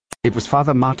It was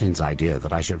Father Martin's idea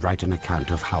that I should write an account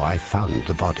of how I found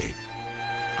the body.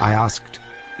 I asked,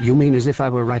 "You mean as if I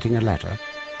were writing a letter,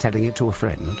 telling it to a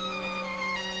friend?"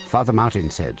 Father Martin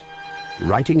said,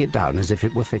 "Writing it down as if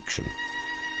it were fiction,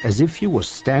 as if you were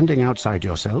standing outside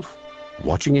yourself,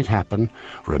 watching it happen,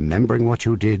 remembering what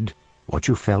you did, what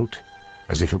you felt,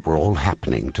 as if it were all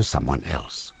happening to someone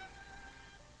else."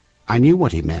 I knew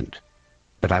what he meant,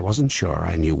 but I wasn't sure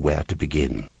I knew where to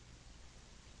begin.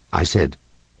 I said,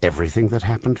 "Everything that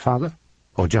happened, Father?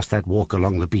 Or just that walk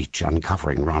along the beach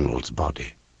uncovering Ronald's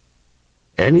body?"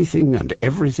 "Anything and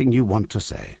everything you want to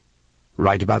say.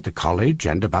 Write about the college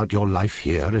and about your life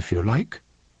here, if you like.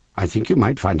 I think you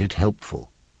might find it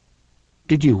helpful."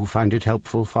 Did you find it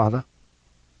helpful, Father?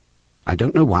 I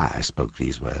don't know why I spoke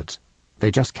these words. They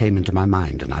just came into my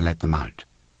mind and I let them out.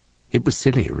 It was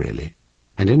silly, really,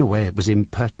 and in a way it was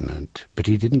impertinent, but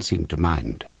he didn't seem to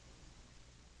mind.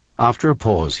 After a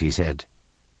pause he said,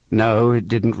 "No, it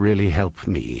didn't really help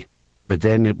me, but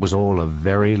then it was all a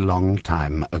very long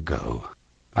time ago.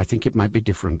 I think it might be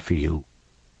different for you."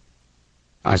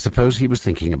 I suppose he was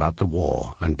thinking about the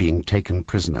war and being taken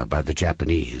prisoner by the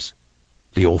Japanese,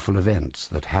 the awful events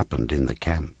that happened in the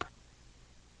camp.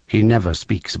 He never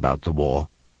speaks about the war,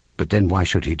 but then why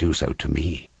should he do so to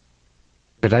me?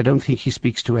 But I don't think he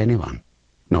speaks to anyone,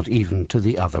 not even to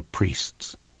the other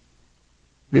priests.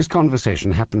 This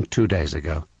conversation happened 2 days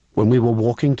ago, when we were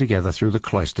walking together through the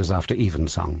cloisters after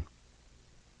evensong.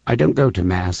 I don't go to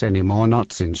Mass anymore,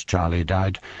 not since Charlie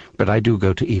died, but I do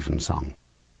go to evensong.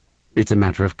 It's a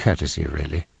matter of courtesy,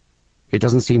 really. It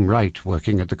doesn't seem right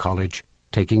working at the college,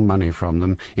 taking money from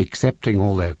them, accepting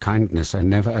all their kindness, and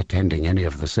never attending any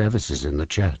of the services in the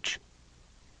church.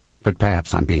 But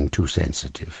perhaps I'm being too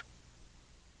sensitive.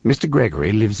 Mr.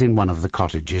 Gregory lives in one of the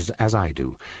cottages, as I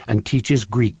do, and teaches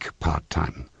Greek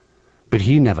part-time. But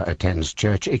he never attends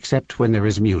church except when there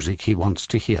is music he wants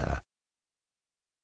to hear.